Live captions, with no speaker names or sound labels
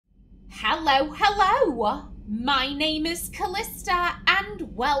Hello, hello! My name is Kallista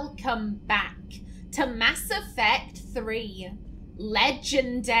and welcome back to Mass Effect 3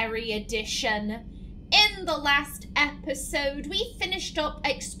 Legendary Edition. In the last episode, we finished up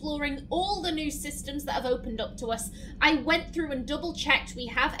exploring all the new systems that have opened up to us. I went through and double-checked we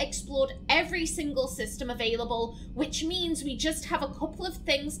have explored every single system available, which means we just have a couple of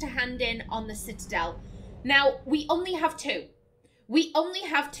things to hand in on the Citadel. Now, we only have two. We only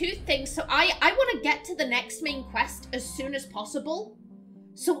have two things, so I want to get to the next main quest as soon as possible.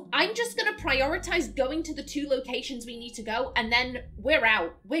 So I'm just going to prioritize going to the two locations we need to go, and then we're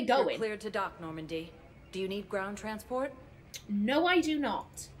out. We're going. You're cleared to dock, Normandy. Do you need ground transport? No, I do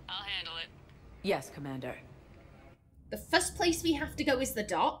not. I'll handle it. Yes, Commander. The first place we have to go is the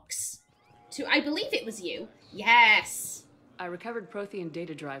docks. To, I believe it was you. Yes. I recovered Prothean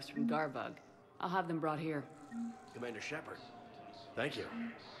data drives from Garbug. I'll have them brought here. Commander Shepard, thank you.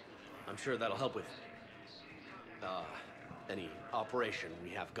 I'm sure that'll help with any operation we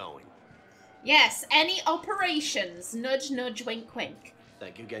have going. Yes, any operations. Nudge, nudge, wink, wink.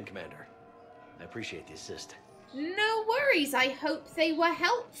 Thank you again, Commander. I appreciate the assist. No worries. I hope they were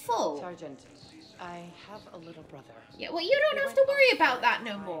helpful. Sergeant, I have a little brother. Yeah, well, you don't have to worry about that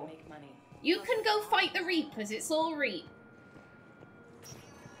no more. You can go fight the Reapers. It's all right.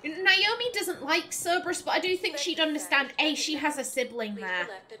 Naomi doesn't like Cerberus, but I do think she'd understand. A, she has a sibling there.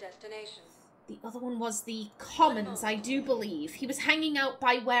 The other one was the Commons, I do believe. He was hanging out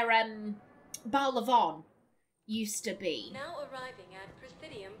by where, Bar Levon used to be. Now arriving at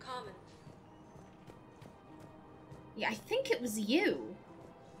Presidium Commons. Yeah, I think it was you.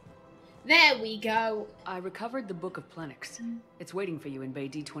 There we go. I recovered the Book of Plenix. It's waiting for you in Bay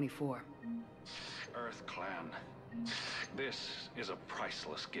D24. Earth Clan, this is a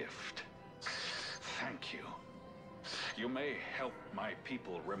priceless gift. Thank you. You may help my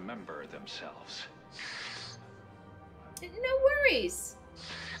people remember themselves. No worries.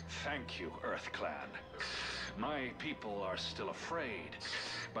 Thank you, Earth Clan. My people are still afraid,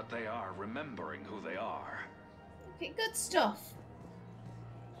 but they are remembering who they are. Okay, good stuff.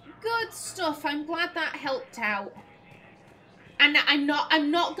 Good stuff. I'm glad that helped out. And I'm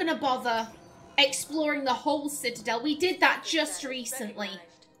not gonna bother exploring the whole Citadel. We did that just recently.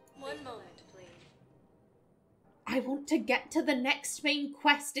 One moment, please. I want to get to the next main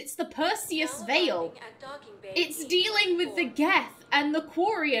quest. It's the Perseus Veil. It's dealing with the Geth and the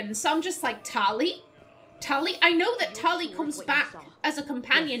Quarians. So I'm just like, Tali? Tali? I know that Tali comes back as a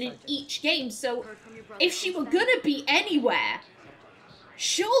companion in each game, so if she were gonna be anywhere,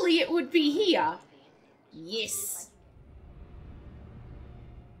 surely it would be here. Yes.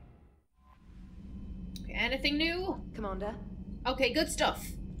 Okay, anything new? Commander? Okay, good stuff.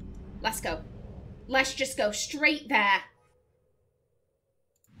 Let's go. Let's just go straight there.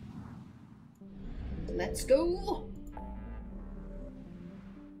 Let's go.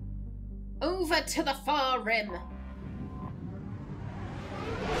 Over to the far rim.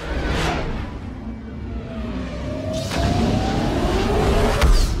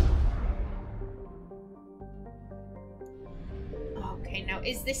 Okay, now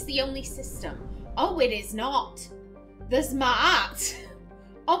is this the only system? Oh, it is not. There's Ma'at.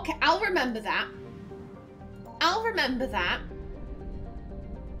 Okay, I'll remember that. I'll remember that.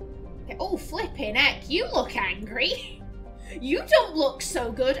 Okay. Oh, flipping heck, you look angry. You don't look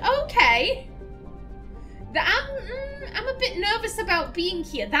so good. Okay. I'm a bit nervous about being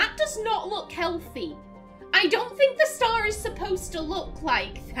here. That does not look healthy. I don't think the star is supposed to look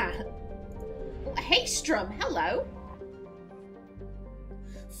like that. Hey, Strum, hello.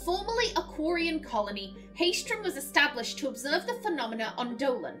 Formerly a Quarian colony, Haestrom was established to observe the phenomena on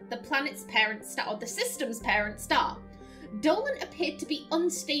Dolan, the planet's parent star, or the system's parent star. Dolan appeared to be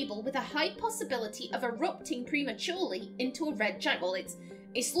unstable with a high possibility of erupting prematurely into a red giant. Well,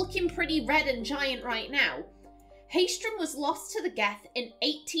 it's looking pretty red and giant right now. Haestrom was lost to the Geth in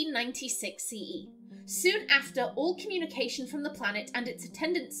 1896 CE. Soon after, all communication from the planet and its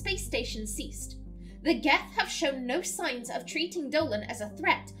attendant space station ceased. The Geth have shown no signs of treating Dolan as a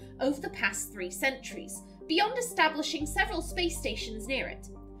threat over the past 3 centuries, beyond establishing several space stations near it.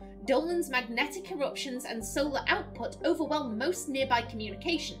 Dolan's magnetic eruptions and solar output overwhelm most nearby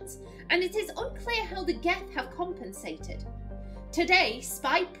communications, and it is unclear how the Geth have compensated. Today,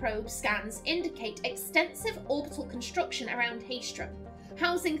 spy probe scans indicate extensive orbital construction around Haestrom,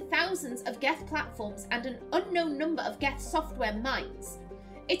 housing thousands of Geth platforms and an unknown number of Geth software mines.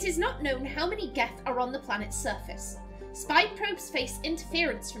 It is not known how many Geth are on the planet's surface. Spy probes face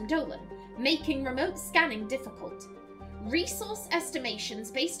interference from Dolan, making remote scanning difficult. Resource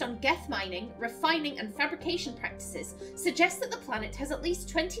estimations based on Geth mining, refining, and fabrication practices suggest that the planet has at least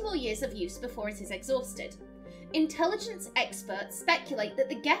 20 more years of use before it is exhausted. Intelligence experts speculate that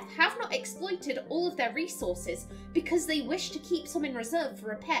the Geth have not exploited all of their resources because they wish to keep some in reserve for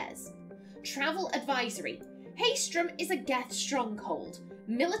repairs. Travel advisory. Haestrom is a Geth stronghold.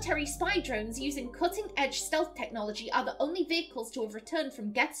 Military spy drones using cutting-edge stealth technology are the only vehicles to have returned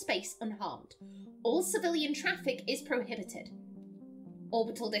from Geth space unharmed. All civilian traffic is prohibited.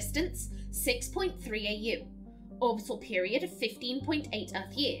 Orbital distance, 6.3 AU. Orbital period, 15.8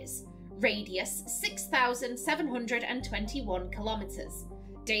 Earth years. Radius, 6,721 kilometers.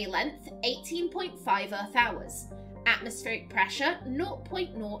 Day length, 18.5 Earth hours. Atmospheric pressure,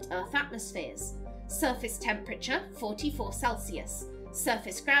 0.0 Earth atmospheres. Surface temperature, 44 Celsius.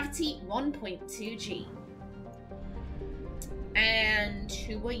 Surface gravity, 1.2 G. And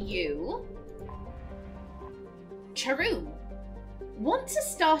who are you? Charoom. Once a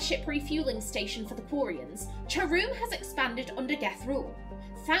starship refueling station for the Quarians, Charoom has expanded under Geth rule.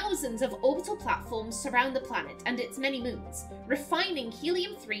 Thousands of orbital platforms surround the planet and its many moons, refining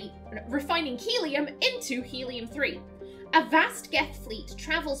helium into helium-3. A vast Geth fleet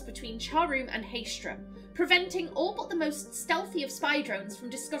travels between Charoom and Haestrom, preventing all but the most stealthy of spy drones from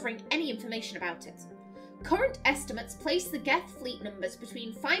discovering any information about it. Current estimates place the Geth fleet numbers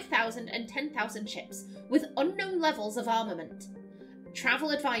between 5,000 and 10,000 ships, with unknown levels of armament. Travel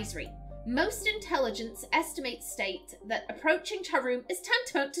advisory. Most intelligence estimates state that approaching Charoom is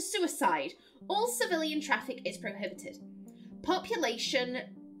tantamount to suicide. All civilian traffic is prohibited. Population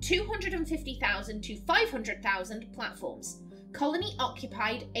 250,000 to 500,000 platforms. Colony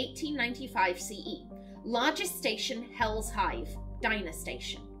occupied 1895 CE. Largest station Hell's Hive, Diner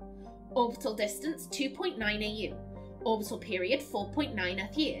Station. Orbital distance 2.9 AU. Orbital period 4.9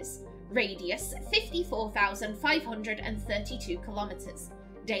 Earth years. Radius 54,532 kilometers.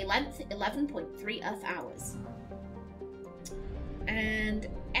 Day length 11.3 Earth hours. And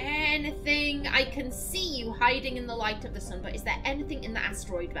anything, I can see you hiding in the light of the sun, but is there anything in the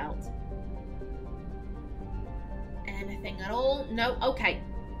asteroid belt? Anything at all? No? Okay.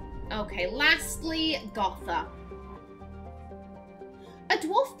 Okay, lastly, Gotha. A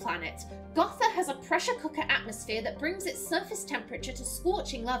dwarf planet, Gotha has a pressure cooker atmosphere that brings its surface temperature to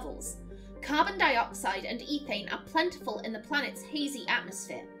scorching levels. Carbon dioxide and ethane are plentiful in the planet's hazy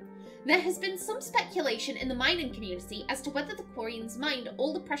atmosphere. There has been some speculation in the mining community as to whether the Quarians mined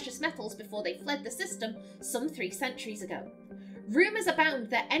all the precious metals before they fled the system some 3 centuries ago. Rumours abound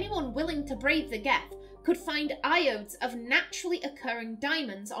that anyone willing to brave the Geth could find iodes of naturally occurring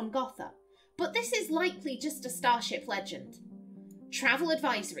diamonds on Gotha, but this is likely just a starship legend. Travel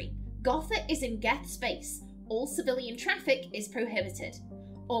advisory. Gotha is in Geth space. All civilian traffic is prohibited.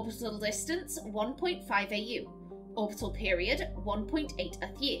 Orbital distance 1.5 AU. Orbital period 1.8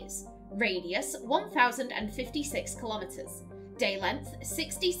 Earth years. Radius 1,056 kilometers. Day length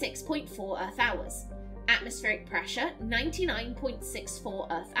 66.4 Earth hours. Atmospheric pressure 99.64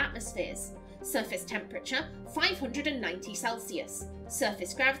 Earth atmospheres. Surface temperature 590 Celsius.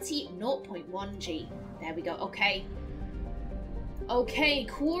 Surface gravity 0.1 G. There we go. Okay. Okay,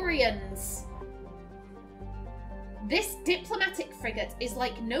 Quarians. This diplomatic frigate is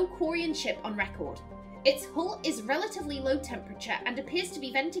like no Quarian ship on record. Its hull is relatively low temperature and appears to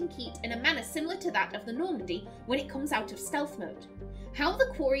be venting heat in a manner similar to that of the Normandy when it comes out of stealth mode. How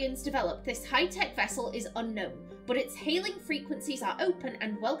the Quarians developed this high-tech vessel is unknown, but its hailing frequencies are open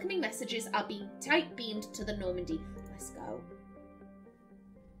and welcoming messages are being tight-beamed to the Normandy. Let's go.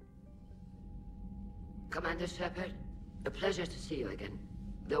 Commander Shepard, a pleasure to see you again,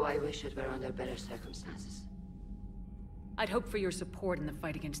 though I wish it were under better circumstances. I'd hope for your support in the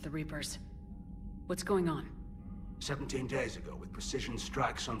fight against the Reapers. What's going on? 17 days ago, with precision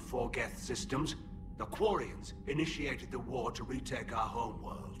strikes on 4 Geth systems, the Quarians initiated the war to retake our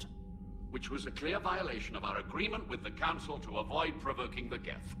homeworld. Which was a clear violation of our agreement with the Council to avoid provoking the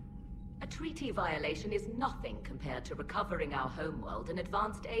Geth. A treaty violation is nothing compared to recovering our homeworld and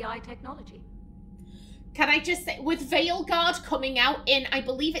advanced AI technology. Can I just say, with Veilguard coming out in, I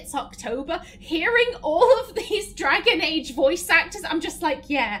believe it's October, hearing all of these Dragon Age voice actors, I'm just like,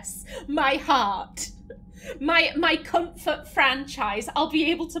 yes, my heart. My comfort franchise. I'll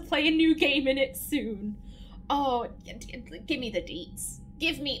be able to play a new game in it soon. Oh, give me the deets.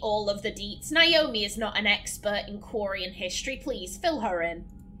 Give me all of the deets. Naomi is not an expert in Quarian history. Please, fill her in.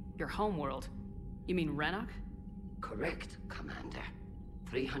 Your homeworld? You mean Renok? Correct, Commander.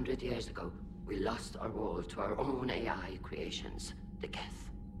 300 years ago, we lost our world to our own AI creations, the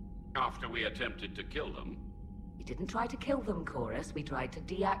Geth. After we attempted to kill them. We didn't try to kill them, Koris. We tried to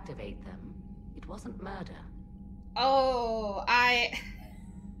deactivate them. It wasn't murder. Oh,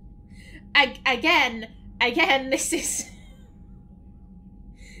 again, this is...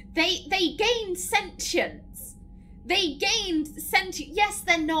 They gained sentience. They gained sentience. Yes,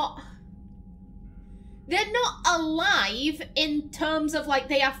 they're not alive in terms of, like,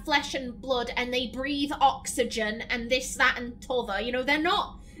 they have flesh and blood and they breathe oxygen and this, that, and t'other. You know, they're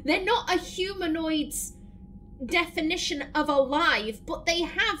not a humanoid's definition of alive, but they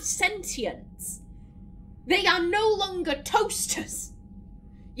have sentience. They are no longer toasters.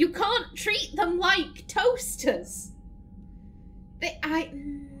 You can't treat them like toasters.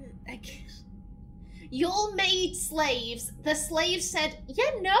 Y'all made slaves. The slaves said,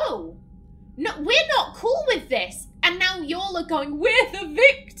 yeah, no, we're not cool with this. And now y'all are going, we're the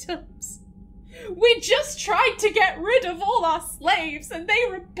victims. We just tried to get rid of all our slaves and they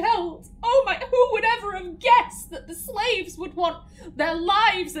rebelled. Oh my, who would ever have guessed that the slaves would want their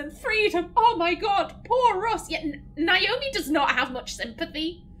lives and freedom? Oh my god, poor us. Yet Naomi does not have much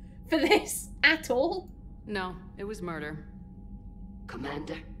sympathy for this at all. No, it was murder.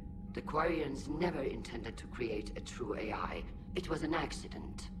 Commander, the Quarians never intended to create a true AI. It was an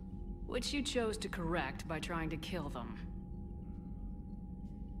accident. Which you chose to correct by trying to kill them.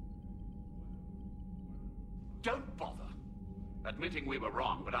 Don't bother. Admitting we were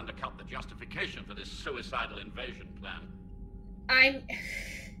wrong would undercut the justification for this suicidal invasion plan.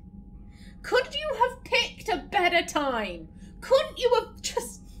 Could you have picked a better time? Couldn't you have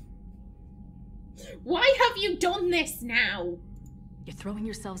just... Why have you done this now? You're throwing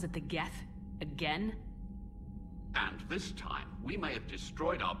yourselves at the Geth? Again? And this time, we may have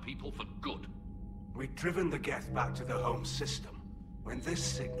destroyed our people for good. We'd driven the Geth back to the home system when this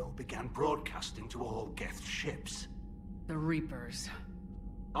signal began broadcasting to all Geth ships. The Reapers.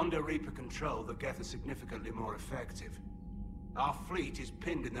 Under Reaper control, the Geth are significantly more effective. Our fleet is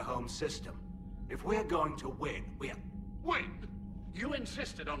pinned in the home system. If we're going to win, Win? You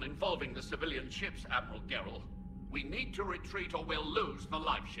insisted on involving the civilian ships, Admiral Gerrel. We need to retreat or we'll lose the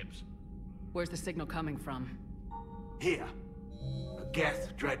live ships. Where's the signal coming from? Here. A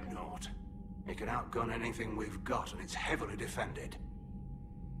Geth dreadnought. It can outgun anything we've got, and it's heavily defended.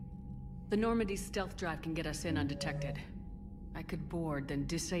 The Normandy's stealth drive can get us in undetected. I could board, then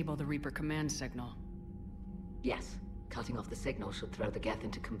disable the Reaper command signal. Yes. Cutting off the signal should throw the Geth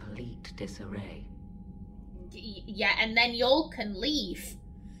into complete disarray. Yeah, and then y'all can leave.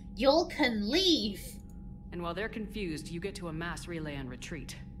 Y'all can leave. And while they're confused, you get to a mass relay and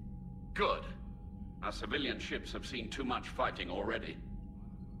retreat. Good. Our civilian ships have seen too much fighting already.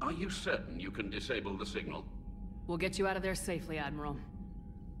 Are you certain you can disable the signal? We'll get you out of there safely, Admiral.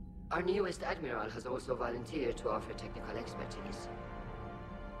 Our newest Admiral has also volunteered to offer technical expertise.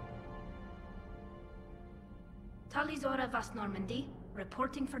 Tali Zora Vast Normandy,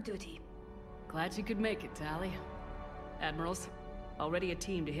 reporting for duty. Glad you could make it, Tali. Admirals, already a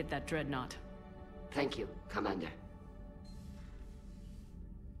team to hit that dreadnought. Thank you, Commander.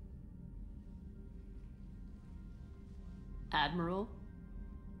 Admiral?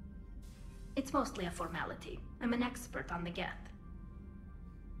 It's mostly a formality. I'm an expert on the Geth.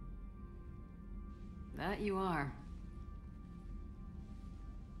 That you are.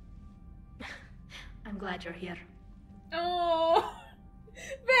 I'm glad you're here. Oh,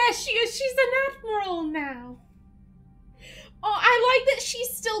 there she is. She's an admiral now. Oh, I like that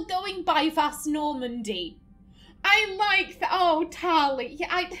she's still going by Vast Normandy. I like that. Oh, Tali.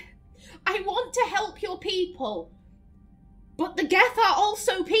 Yeah, I want to help your people. But the Geth are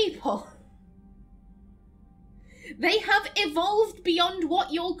also people. They have evolved beyond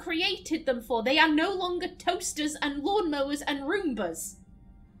what you created them for. They are no longer toasters and lawnmowers and Roombas.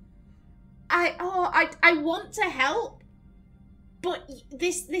 I want to help, but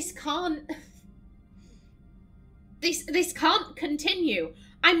this can't. This can't continue.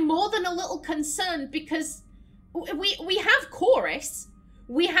 I'm more than a little concerned because we have Koris.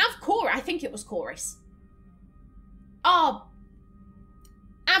 We have Koris. I think it was Koris. Oh,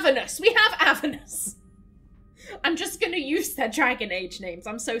 Avernus. We have Avernus. I'm just gonna use their Dragon Age names.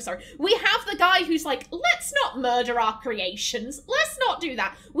 I'm so sorry. We have the guy who's like, let's not murder our creations. Let's not do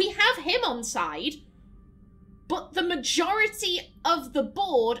that. We have him on side. But the majority of the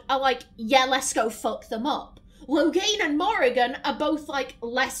board are like, yeah, let's go fuck them up. Loghain and Morrigan are both like,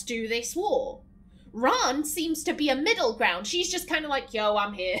 let's do this war. Ron seems to be a middle ground. She's just kind of like, yo,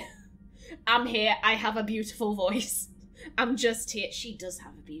 I'm here. I'm here. I have a beautiful voice. I'm just here. She does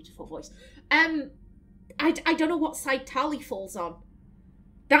have a beautiful voice. I don't know what side Tali falls on.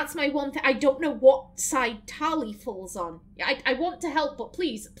 That's my one thing. I don't know what side Tali falls on. I want to help, but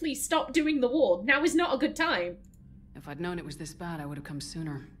please stop doing the war. Now is not a good time. If I'd known it was this bad, I would have come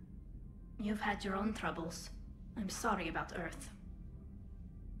sooner. You've had your own troubles. I'm sorry about Earth.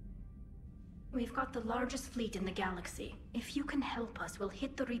 We've got the largest fleet in the galaxy. If you can help us, we'll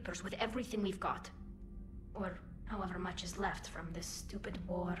hit the Reapers with everything we've got. Or however much is left from this stupid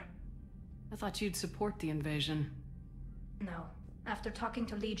war. I thought you'd support the invasion. No. After talking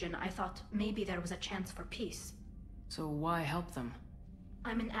to Legion, I thought maybe there was a chance for peace. So why help them?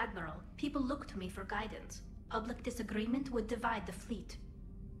 I'm an Admiral. People look to me for guidance. Public disagreement would divide the fleet.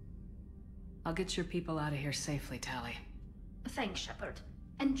 I'll get your people out of here safely, Tali. Thanks, Shepard.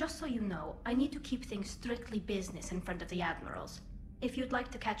 And just so you know, I need to keep things strictly business in front of the Admirals. If you'd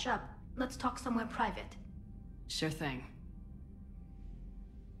like to catch up, let's talk somewhere private. Sure thing.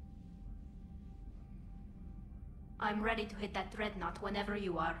 I'm ready to hit that dreadnought whenever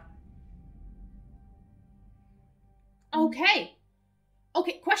you are. Okay.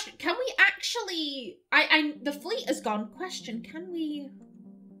 Okay, question. Can we actually... the fleet has gone. Question, can we...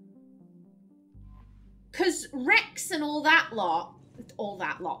 Because Rex and all that lot...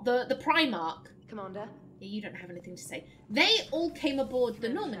 The Primarch... Commander? Yeah, you don't have anything to say. They all came aboard the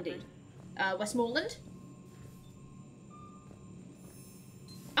Normandy. Westmoreland.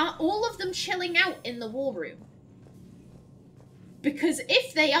 Are all of them chilling out in the war room? Because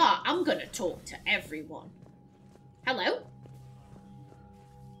if they are, I'm gonna talk to everyone. Hello?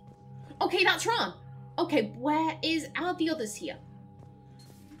 Okay, that's wrong. Okay, are the others here?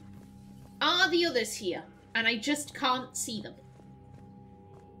 Are the others here? And I just can't see them.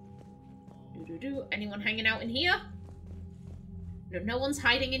 Anyone hanging out in here? No, no one's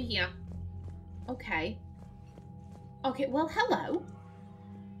hiding in here. Okay. Okay, well, hello.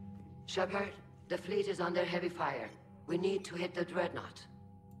 Shepard, the fleet is under heavy fire. We need to hit the dreadnought.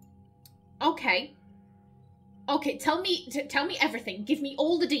 Okay. Okay, tell me everything. Give me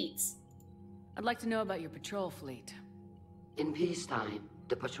all the deets. I'd like to know about your patrol fleet. In peacetime,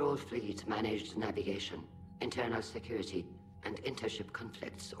 the patrol fleet managed navigation, internal security, and intership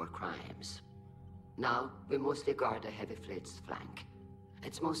conflicts or crimes. Now, we mostly guard the heavy fleet's flank.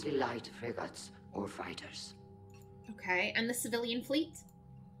 It's mostly light frigates or fighters. Okay, and the civilian fleet?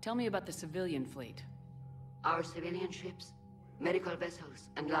 Tell me about the civilian fleet. Our civilian ships, medical vessels,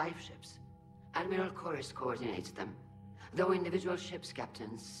 and live ships. Admiral Koris coordinates them, though individual ships'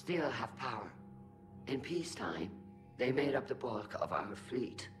 captains still have power. In peacetime, they made up the bulk of our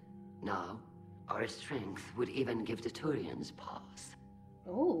fleet. Now, our strength would even give the Turians pause.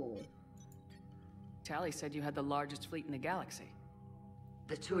 Oh. Tali said you had the largest fleet in the galaxy.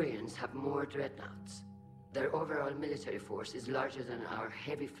 The Turians have more dreadnoughts. Their overall military force is larger than our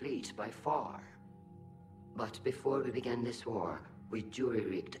heavy fleet by far. But before we began this war, we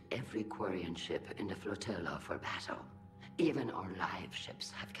jury-rigged every Quarian ship in the flotilla for battle. Even our live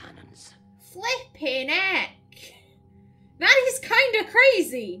ships have cannons. Flippin' heck! That is kinda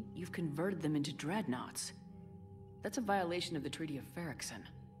crazy! You've converted them into dreadnoughts. That's a violation of the Treaty of Ferrixon.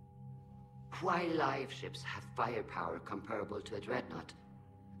 While live ships have firepower comparable to a dreadnought,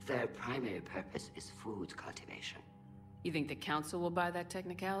 their primary purpose is food cultivation. You think the Council will buy that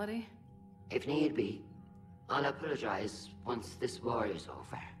technicality? If need be. I'll apologize once this war is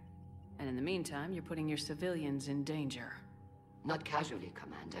over. And in the meantime, you're putting your civilians in danger. Not casually,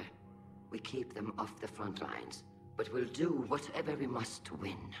 Commander. We keep them off the front lines, but we'll do whatever we must to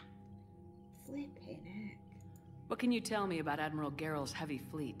win. Flippin' heck. What can you tell me about Admiral Geral's heavy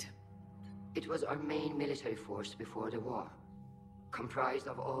fleet? It was our main military force before the war, comprised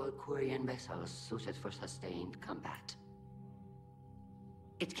of all Quarian vessels suited for sustained combat.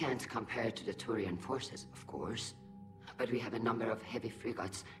 It can't compare to the Turian forces, of course, but we have a number of heavy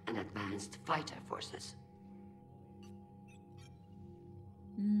frigates and advanced fighter forces.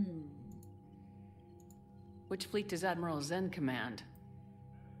 Which fleet does Admiral Zen command?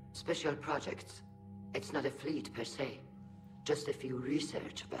 Special projects. It's not a fleet per se, just a few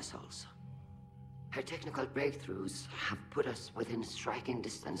research vessels. Her technical breakthroughs have put us within striking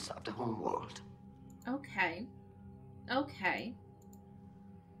distance of the homeworld. Okay. Okay.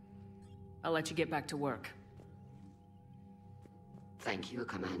 I'll let you get back to work. Thank you,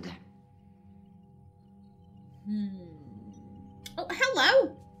 Commander. Oh,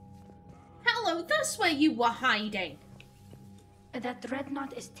 hello! Hello, that's where you were hiding. That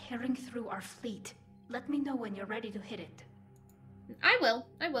dreadnought is tearing through our fleet. Let me know when you're ready to hit it. I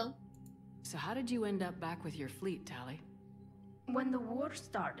will. So how did you end up back with your fleet, Tali? When the war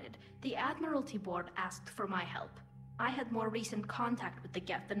started, the Admiralty board asked for my help. I had more recent contact with the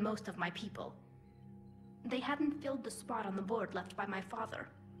Geth than most of my people. They hadn't filled the spot on the board left by my father.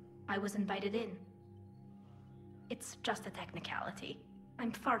 I was invited in. It's just a technicality.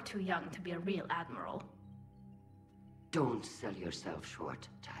 I'm far too young to be a real admiral. Don't sell yourself short,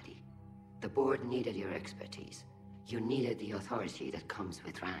 Tali. The board needed your expertise. You needed the authority that comes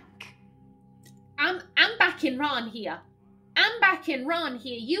with rank. I'm backing Ron here. I'm backing Ron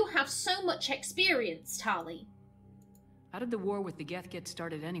here. You have so much experience, Tali. How did the war with the Geth get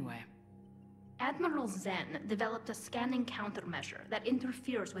started anyway? Admiral Zen developed a scanning countermeasure that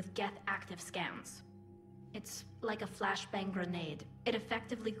interferes with Geth active scans. It's like a flashbang grenade. It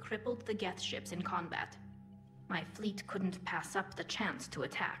effectively crippled the Geth ships in combat. My fleet couldn't pass up the chance to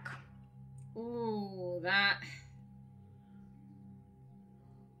attack. Ooh, that...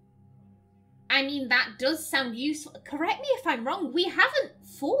 I mean, that does sound useful. Correct me if I'm wrong, we haven't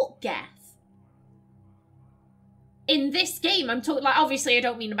fought Geth. In this game, I'm talking, like, obviously I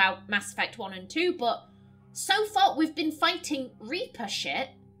don't mean about Mass Effect 1 and 2, but so far we've been fighting Reaper shit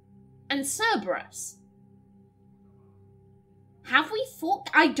and Cerberus. Have we fought?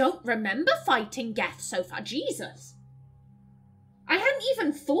 I don't remember fighting Geth so far. Jesus. I hadn't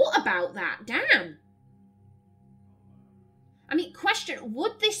even thought about that. Damn. I mean, question,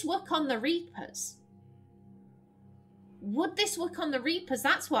 would this work on the Reapers? Would this work on the Reapers?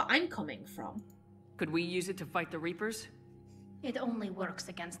 That's where I'm coming from. Could we use it to fight the Reapers? It only works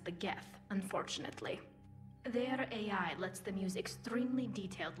against the Geth, unfortunately. Their AI lets them use extremely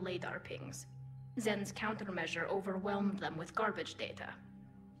detailed LADAR pings. Zen's countermeasure overwhelmed them with garbage data.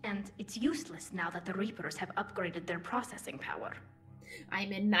 And it's useless now that the Reapers have upgraded their processing power.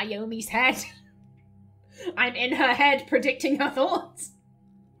 I'm in Naomi's head. I'm in her head predicting her thoughts.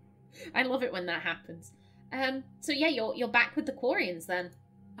 I love it when that happens. So yeah, you're back with the Quarians then.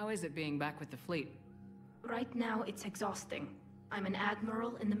 How is it being back with the fleet? Right now, it's exhausting. I'm an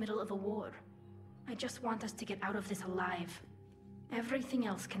admiral in the middle of a war. I just want us to get out of this alive. Everything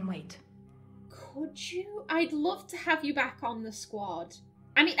else can wait. Could you? I'd love to have you back on the squad.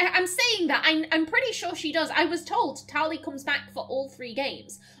 I mean, I'm saying that. I'm pretty sure she does. I was told Tali comes back for all 3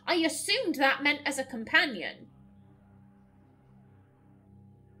 games. I assumed that meant as a companion.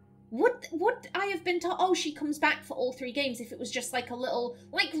 Would I have been told, oh, she comes back for all 3 games if it was just like a little,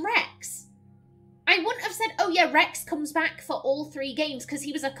 like Rex? I wouldn't have said, oh yeah, Rex comes back for all 3 games because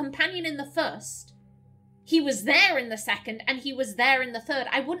he was a companion in the first. He was there in the second and he was there in the third.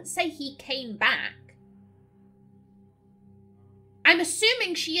 I wouldn't say he came back. I'm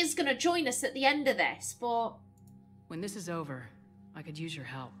assuming she is going to join us at the end of this, but... When this is over, I could use your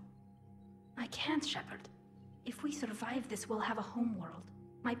help. I can't, Shepard. If we survive this, we'll have a homeworld.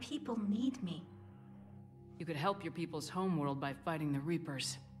 My people need me. You could help your people's homeworld by fighting the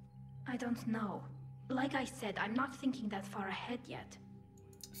Reapers. I don't know. Like I said, I'm not thinking that far ahead yet.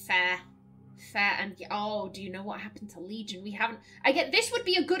 Fair. Fair, and oh, do you know what happened to Legion? We haven't... Again, this would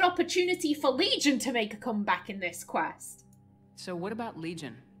be a good opportunity for Legion to make a comeback in this quest. So what about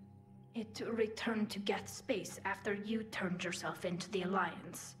Legion? It returned to Geth space after you turned yourself into the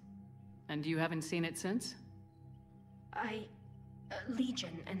Alliance. And you haven't seen it since?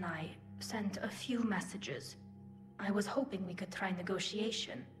 Legion and I sent a few messages. I was hoping we could try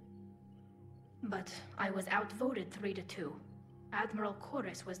negotiation. But I was outvoted 3-2. Admiral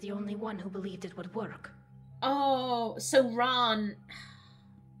Koris was the only one who believed it would work. Oh, so Ron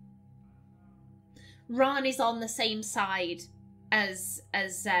is on the same side as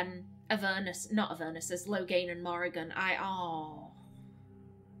Avernus, not Avernus, as Loghain and Morrigan.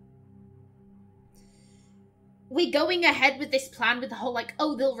 We're going ahead with this plan with the whole like,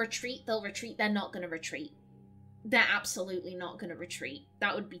 oh, they'll retreat. They're not going to retreat. They're absolutely not going to retreat.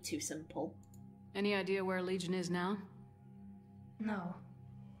 That would be too simple. Any idea where Legion is now? No.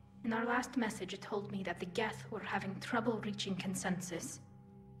 In our last message, it told me that the Geth were having trouble reaching consensus.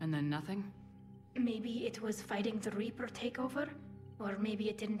 And then nothing? Maybe it was fighting the Reaper takeover, or maybe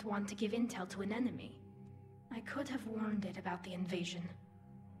it didn't want to give intel to an enemy. I could have warned it about the invasion.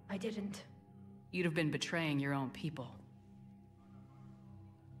 I didn't. You'd have been betraying your own people.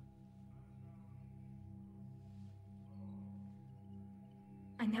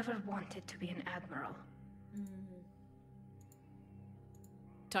 I never wanted to be an admiral.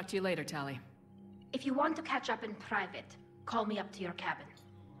 Talk to you later, Tali. If you want to catch up in private, call me up to your cabin.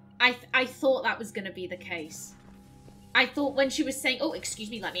 I thought that was going to be the case. I thought when she was saying, oh, excuse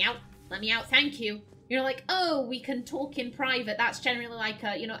me, let me out, thank you. You know, like, oh, we can talk in private. That's generally like,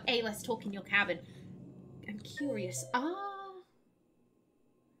 you know, hey, let's talk in your cabin. I'm curious. Are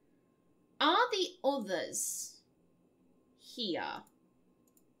the others here?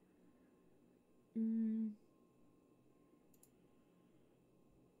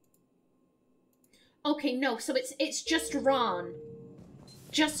 Okay, no, so it's just Ron.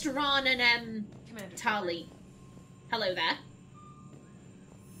 Just Ron and Tali. Hello there.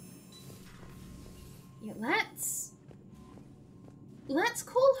 Yeah, let's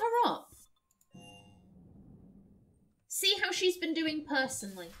call her up. she's been doing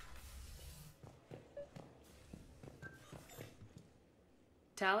personally.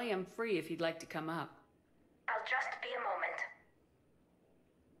 Tali, I'm free if you'd like to come up. I'll just be a moment.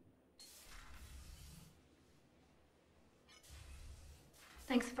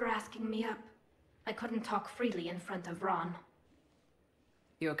 Thanks for asking me up. I couldn't talk freely in front of Ron.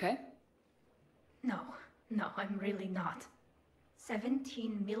 You okay? No, I'm really not.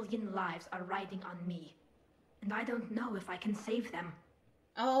 17 million lives are riding on me, and I don't know if I can save them.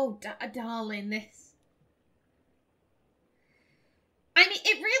 Oh, darling, this... I mean,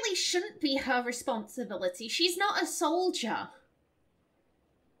 it really shouldn't be her responsibility. She's not a soldier.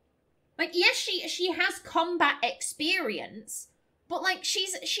 Like, yes, she has combat experience, but, like,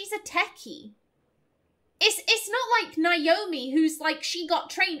 she's a techie. It's not like Naomi, who's, like, she got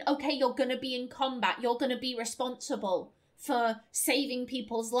trained, okay, you're gonna be in combat, you're gonna be responsible for saving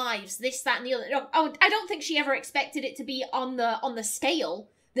people's lives, this, that, and the other. Oh, I don't think she ever expected it to be on the scale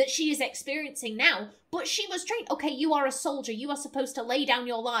that she is experiencing now, but she was trained, okay, you are a soldier, you are supposed to lay down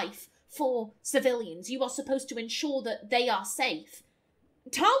your life for civilians, you are supposed to ensure that they are safe.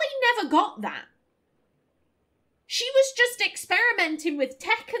 Tali never got that. She was just experimenting with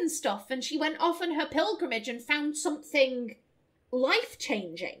tech and stuff, and she went off on her pilgrimage and found something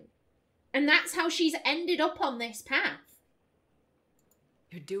life-changing. And that's how she's ended up on this path.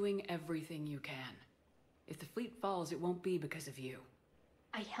 You're doing everything you can. If the fleet falls, it won't be because of you.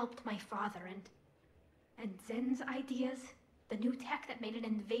 I helped my father, and Zen's ideas, the new tech that made an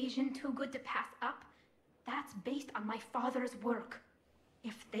invasion too good to pass up, that's based on my father's work.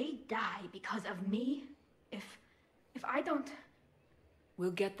 If they die because of me, if I don't...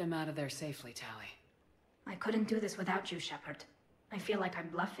 We'll get them out of there safely, Tali. I couldn't do this without you, Shepard. I feel like I'm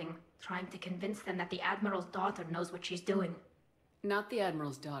bluffing, trying to convince them that the Admiral's daughter knows what she's doing. Not the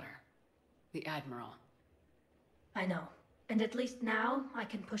Admiral's daughter. The Admiral. I know. And at least now, I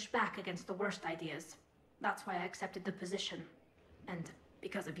can push back against the worst ideas. That's why I accepted the position. And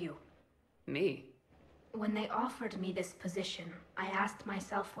because of you. Me? When they offered me this position, I asked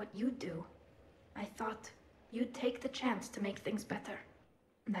myself what you'd do. I thought you'd take the chance to make things better.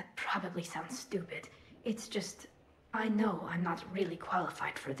 That probably sounds stupid. It's just, I know I'm not really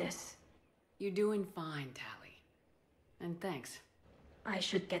qualified for this. You're doing fine, Tali. And thanks. I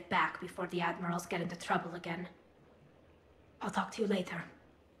should get back before the Admirals get into trouble again. I'll talk to you later.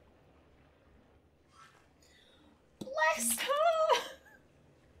 Bless her!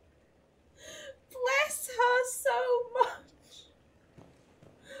 Bless her so much!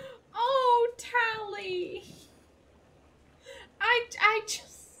 Oh, Tali!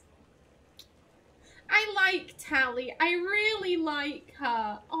 I like Tali. I really like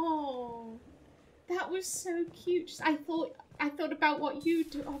her. Oh, that was so cute. I thought about what you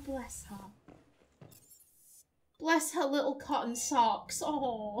do. Oh, bless her. Bless her little cotton socks.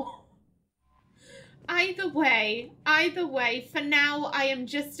 Oh. Either way, for now, I am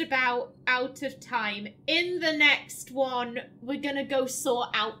just about out of time. In the next one, we're gonna go sort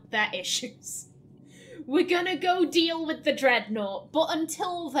out their issues. We're gonna go deal with the Dreadnought. But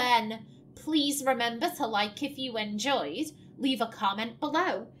until then, please remember to like if you enjoyed, leave a comment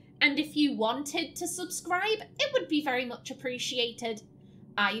below. And if you wanted to subscribe, it would be very much appreciated.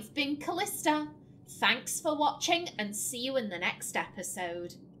 I've been Kallista. Thanks for watching and see you in the next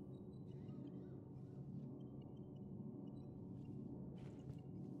episode.